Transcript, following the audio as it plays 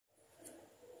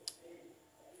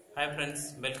Hi friends,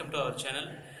 welcome to our channel.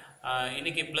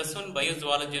 இன்னைக்கு +1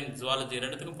 Bio-Zoology and Zoology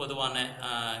ரெண்டுத்துக்கும் பொதுவான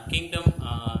Kingdom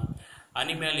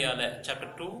Animaliaல Chapter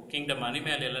 2 Kingdom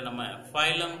Animaliaல நம்ம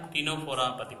Phylum Ctenophora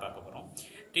பத்தி பார்க்க போறோம்.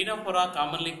 Ctenophora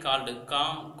commonly called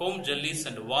comb jellies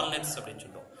and walnuts அப்படினு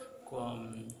சொல்றோம்.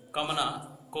 காமனா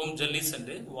comb jellies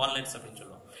and walnuts அப்படினு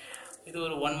சொல்றோம். இது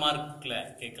ஒரு 1 மார்க்ல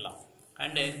கேட்கலாம்.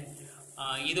 அண்ட்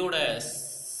இதோட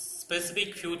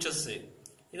ஸ்பெசிபிக் ஃபியூச்சர்ஸ்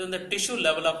இது வந்து tissue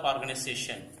level of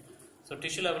organization. So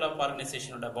tissue level of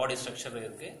organization oda body structure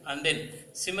irukku, and then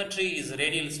symmetry is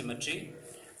radial symmetry,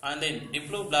 and then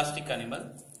diploblastic animal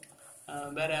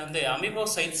where the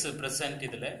amoebocytes present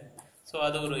idile. So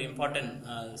adu oru important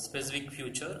specific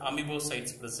feature,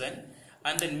 amoebocytes present,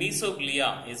 and then mesoglia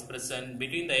is present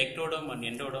between the ectoderm and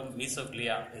endoderm.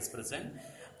 Mesoglia is present,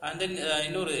 and then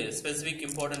இன்னொரு specific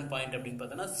important point அப்படினு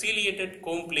பார்த்தா ciliated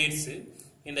comb plates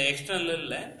in the external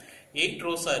 8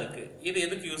 rows இருக்கு. இது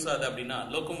எதுக்கு use ஆகுது அப்படின்னா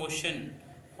locomotion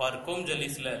for comb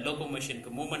jelliesல locomotionக்கு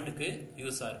மூவ்மெண்ட்டுக்கு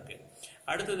use ஆயிருக்கு.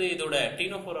 அடுத்தது இதோட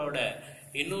Ctenophora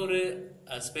இன்னொரு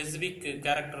ஸ்பெசிபிக்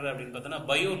கேரக்டர் அப்படின்னு பார்த்தோன்னா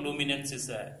bioluminescence is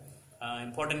a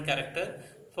important character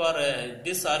for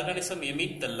this organism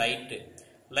emit the light.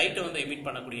 லைட்டை வந்து எமிட்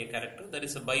பண்ணக்கூடிய கேரக்டர், தட்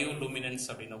இஸ் பயோலூமினன்ஸ்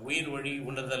அப்படின்னா உயிர் வழி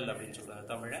உணர்தல் அப்படின்னு சொல்றாங்க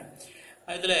தமிழ.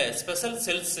 இதில் ஸ்பெஷல்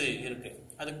செல்ஸ் இருக்கு,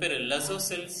 அதுக்கு பேர் லெசோ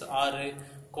செல்ஸ் ஆறு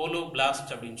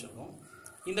கோலோபிளாஸ்ட் அப்படின்னு சொல்லுவோம்.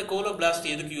 இந்த கோலோபிளாஸ்ட்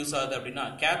எதுக்கு யூஸ் ஆகுது அப்படின்னா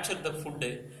கேப்சர் த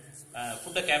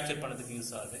ஃபுட்டை கேப்சர் பண்ணதுக்கு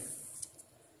யூஸ் ஆகுது.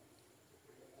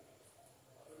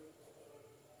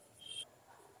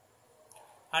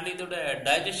 அண்ட் இதோட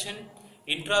digestion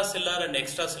intracellular and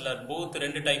extracellular both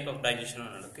ரெண்டு type of digestion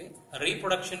நடக்கு.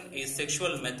 Reproduction is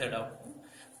sexual method of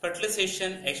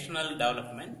fertilization. External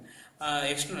development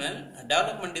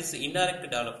is indirect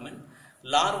development.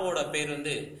 லார்வோட பேர்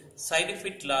வந்து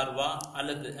சைடிஃபிட் லார்வா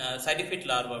அல்லது சைடிஃபிட்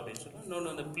லார்வா அப்படின்னு சொல்லுவோம்.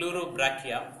 இன்னொன்று வந்து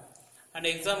ப்ளூரோபிராக்கியா. அண்ட்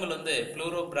எக்ஸாம்பிள் வந்து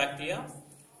ப்ளூரோபிராக்கியா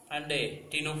அண்ட்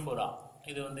Ctenophora.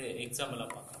 இது வந்து எக்ஸாம்பிளாக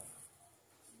பார்க்குறோம்.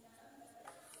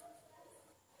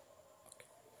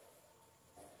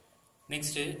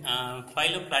 Next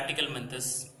Phylum Platyhelminthes.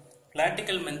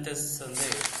 Platyhelminthes வந்து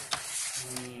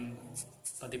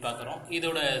பற்றி பார்க்குறோம்.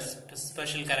 இதோட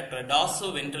special character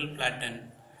torso-ventral Platon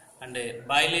and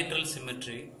bilateral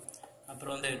symmetry.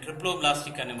 அப்புறம் வந்து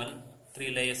ட்ரிப்ளோபிளாஸ்டிக் அனிமல் 3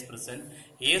 layers present.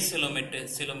 சிலோமெட்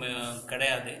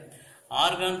கிடையாது.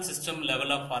 Argon system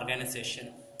level of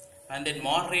organisation and then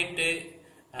moderate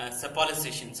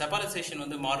செப்பாலைசேஷன்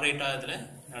வந்து மாடரேட்டாக இதில்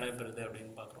நடைபெறுது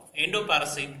அப்படின்னு பார்க்குறோம்.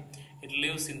 எண்டோபாரசைட், it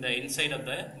lives in the inside of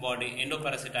the body.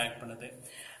 Endoparasite act பண்ணுது.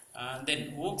 Then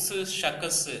ooks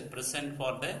shuckers present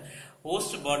for the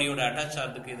host body ஓட attach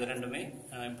ஆகிறதுக்கு இது ரெண்டுமே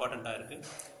இம்பார்ட்டண்ட்டாக இருக்கு.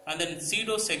 And then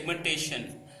pseudo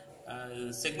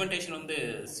segmentation வந்து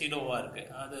சீடோவாக இருக்கு,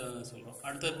 அது சொல்கிறோம்.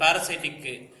 அடுத்தது parasitic,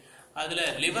 அதில்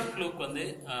liver fluke வந்து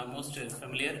மோஸ்ட்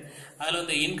ஃபெமிலியர். அதில்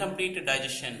வந்து incomplete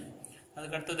digestion.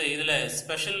 அதுக்கு அடுத்தது இதில்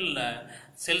ஸ்பெஷல்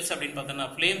செல்ஸ் அப்படின்னு பார்த்தோன்னா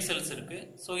ஃப்ளேம் செல்ஸ் இருக்குது.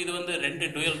 ஸோ இது வந்து ரெண்டு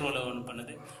டூயல் ரோலை ஒன்று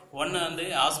பண்ணுது. ஒன்று வந்து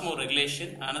ஆஸ்மோ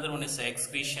regulation, another one is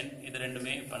excretion. இது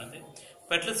ரெண்டுமே பண்ணுது.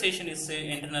 Fertilisation is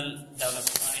internal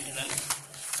internal.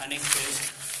 Next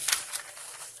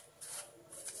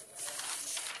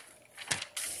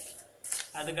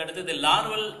அதுக்கு அடுத்தது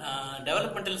லார்வல்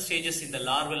டெவலப்மெண்டல் ஸ்டேஜஸ். இந்த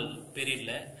லார்வல்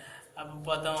பீரியடில் அப்போ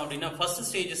பார்த்தோம் அப்படின்னா ஃபர்ஸ்ட்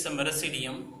ஸ்டேஜ் இஸ்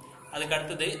மெரசிடியம், அதுக்கு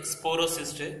அடுத்தது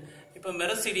ஸ்போரோசிஸ்ட். இப்போ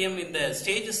மெரசிடியம் இந்த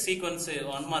stage sequence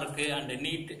 1 mark and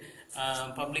NEET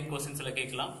public கொஸ்டின்ஸில்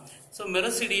கேட்கலாம். ஸோ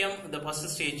மெரசிடியம் இந்த ஃபர்ஸ்ட்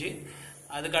ஸ்டேஜ்,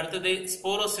 அதுக்கு அடுத்தது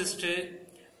ஸ்போரோசிஸ்ட்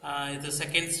இது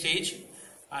second stage,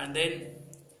 and then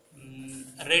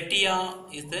ரெட்டியா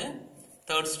is the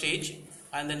third stage,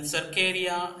 and then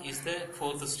சர்க்கேரியா is the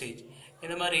fourth stage.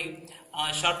 இந்த மாதிரி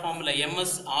ஷார்ட் ஃபார்மில்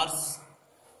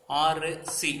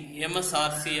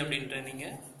எம்எஸ்ஆர்சி அப்படின்ட்டு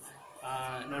நீங்கள்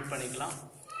நோட் பண்ணிக்கலாம்.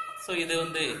 ஸோ இது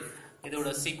வந்து இதோட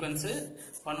சீக்வன்ஸு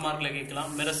 1 மார்க்கில் கேட்கலாம்.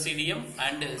 மெரசிடியம்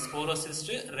அண்ட்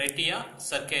ஸ்போரோசிஸ்ட், ரெட்டியா,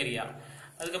 சர்க்கேரியா.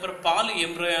 அதுக்கப்புறம் பாலி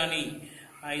எம்ப்ரோயானி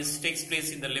டேக்ஸ் பிளேஸ்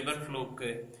இந்த லிவர் ஃப்ளூக்கு.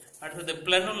 அடுத்தது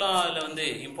பிளனுலாவில் வந்து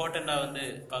இம்பார்ட்டண்ட்டாக வந்து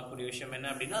பார்க்கக்கூடிய விஷயம்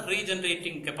என்ன அப்படின்னா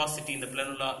ரீஜென்ரேட்டிங் கெப்பாசிட்டி இந்த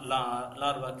பிளனுலா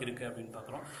லார்வாக்கு இருக்குது அப்படின்னு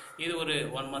பார்க்குறோம். இது ஒரு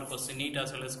 1 mark question NEET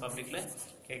as well as பப்ளிக்கில்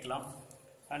கேட்கலாம்.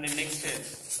 அண்ட் நெக்ஸ்ட்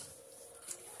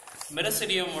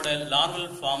மெரசிடியமோட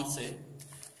லார்வல் ஃபார்ம்ஸு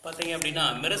பார்த்தீங்க அப்படின்னா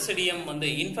மெரசிடியம் வந்து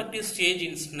இன்ஃபெக்டிவ் ஸ்டேஜ்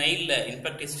இன் ஸ்னைலில்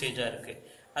இன்ஃபெக்டிவ் ஸ்டேஜாக இருக்குது.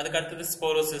 அதுக்கு அடுத்தது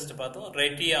ஸ்போரோசிஸ்ட் பார்த்தோம்,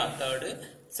 ரெட்டியா தேர்டு,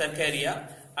 சர்க்கேரியா,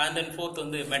 அண்ட் தென் ஃபோர்த்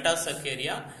வந்து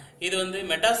மெட்டாசர்க்கேரியா. இது வந்து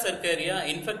மெட்டாசர்க்கேரியா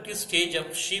இன்ஃபெக்டிவ் ஸ்டேஜ்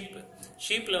ஆஃப்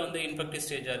ஷீப்பில் வந்து இன்ஃபெக்டிவ்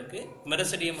ஸ்டேஜாக இருக்குது.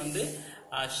 மெரசிடியம் வந்து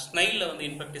ஸ்னைலில் வந்து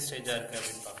இன்ஃபெக்டிவ் ஸ்டேஜாக இருக்குது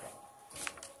அப்படின்னு பார்க்குறோம்.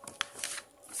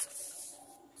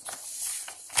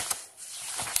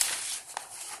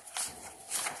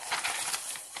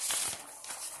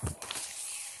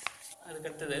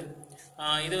 அதுக்கடுத்தது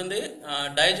இது வந்து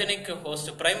டயஜெனிக் ஹோஸ்ட்,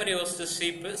 பிரைமரி ஹோஸ்ட்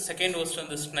சீப்பு, செகண்ட் ஹோஸ்ட்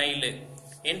வந்து ஸ்னைலு.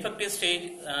 இன்ஃபெக்டிவ் ஸ்டேஜ்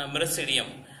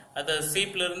மிரசிடியம், அது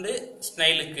சீப்லேருந்து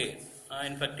ஸ்னைலுக்கு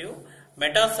இன்ஃபெக்டிவ்.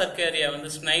 மெட்டாசர்க்கேரியா வந்து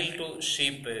ஸ்னைல் டு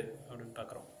ஷீப்பு அப்படின்னு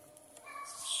பார்க்குறோம்.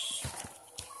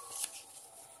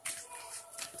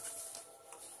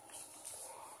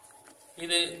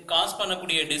 இது காஸ்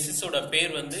பண்ணக்கூடிய டிசீஸோட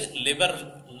பேர் வந்து லிவர்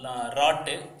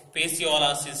ராட்டு,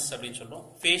 பேசியோலாசிஸ் அப்படின்னு சொல்றோம்.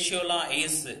 பேசியோலா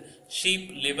ஏஸ் ஷீப்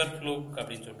லிவர் ஃப்ளூக்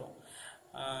அப்படின்னு சொல்றோம்.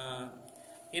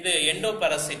 இது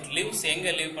எண்டோபாரசைட், லிவ்ஸ்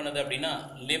எங்க லிவ் பண்ணுது அப்படின்னா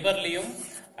லிவர்லயும்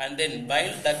and then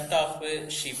file duct of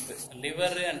sheep.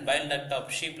 Liver and file duct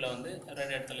of ஷீப்ல வந்து 2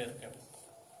 இடத்துல இருக்கு.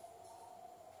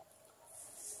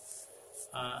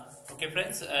 Okay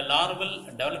friends, larval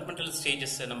developmental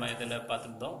stages நம்ம இதில்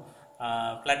பார்த்துருந்தோம்.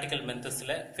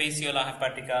 பிளாட்டிகல்மென்தஸ்ல ஃபேசியோலா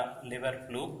ஹெப்பாட்டிகா லிவர்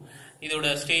ஃப்ளூக். இதோட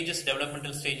stages,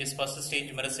 developmental stages, first stage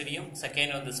மெரசிடியம்,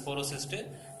 second வந்து ஸ்போரோசிஸ்ட்,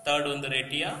 தேர்ட் வந்து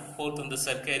ரெட்டியா, ஃபோர்த் வந்து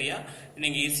சர்க்கேரியா.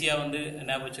 நீங்கள் ஈஸியாக வந்து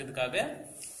ஞாபகம் வச்சதுக்காக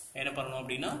என்ன பண்ணணும்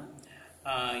அப்படின்னா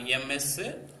எம்எஸ்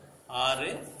ஆர்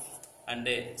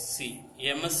அண்டு சி,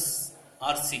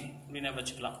 எம்எஸ்ஆர்சி அப்படின்னு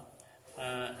வச்சுக்கலாம்.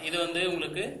 இது வந்து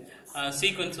உங்களுக்கு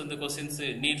சீக்வன்ஸ் வந்து questions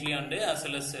neatly and as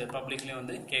well as பப்ளிக்லேயும்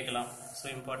வந்து கேட்கலாம். ஸோ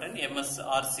இம்பார்ட்டன்ட்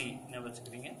எம்எஸ்ஆர்சி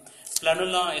வச்சுக்கிறீங்க.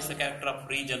 பிளனுலா is the character of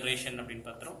regeneration அப்படின்னு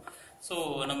பார்த்துரும். ஸோ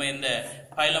நம்ம இந்த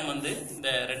ஃபைலம் வந்து இந்த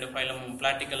 2 ஃபைலமும்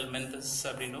பிளாட்டிகல்மென்தஸ்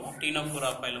அப்படின்னும்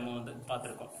டீனோஃபோரா ஃபைலமும் வந்து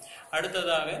பார்த்துருக்கோம்.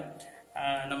 அடுத்ததாக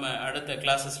நம்ம அடுத்த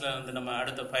கிளாஸஸில் வந்து நம்ம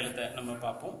அடுத்த ஃபைலத்தை நம்ம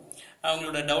பார்ப்போம்.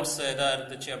 அவங்களோட டவுட்ஸ் எதாவது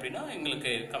இருந்துச்சு அப்படின்னா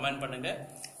எங்களுக்கு கமெண்ட் பண்ணுங்கள்.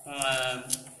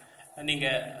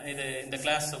 நீங்கள் இந்த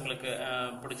கிளாஸ் உங்களுக்கு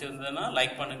பிடிச்சிருந்ததுன்னா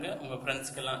லைக் பண்ணுங்கள், உங்கள்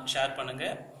ஃப்ரெண்ட்ஸ்க்கெல்லாம் ஷேர்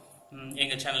பண்ணுங்கள்,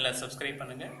 எங்கள் சேனலை சப்ஸ்கிரைப்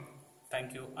பண்ணுங்கள்.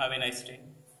 Thank you. Have a nice day.